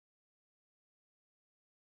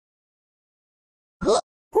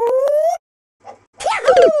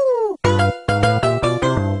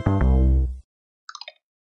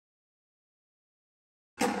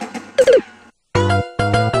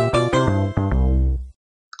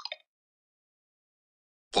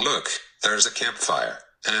Look, there's a campfire.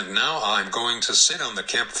 And now I'm going to sit on the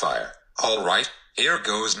campfire. Alright, here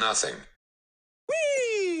goes nothing.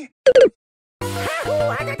 Whee!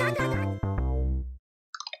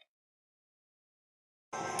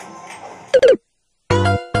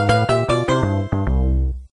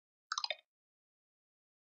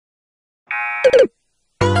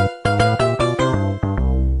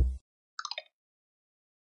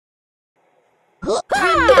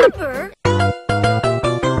 Remember?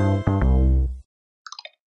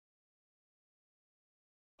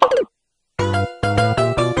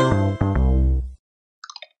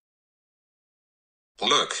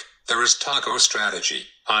 Look, there is taco strategy.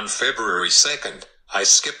 On February 2nd, I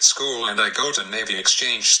skipped school and I go to Navy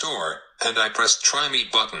Exchange store, and I pressed try me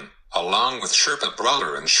button, along with Sherpa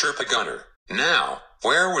Brawler and Sherpa Gunner. Now,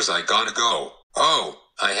 where was I gonna go? Oh,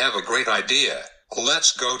 I have a great idea.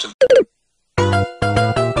 Let's go to...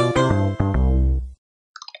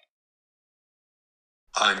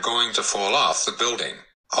 I'm going to fall off the building.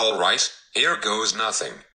 Alright, here goes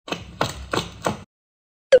nothing.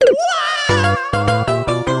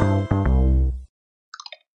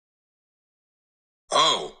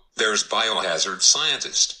 Oh, there's Biohazard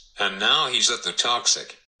Scientist, and now he's at the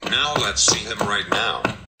Toxic. Now let's see him right now.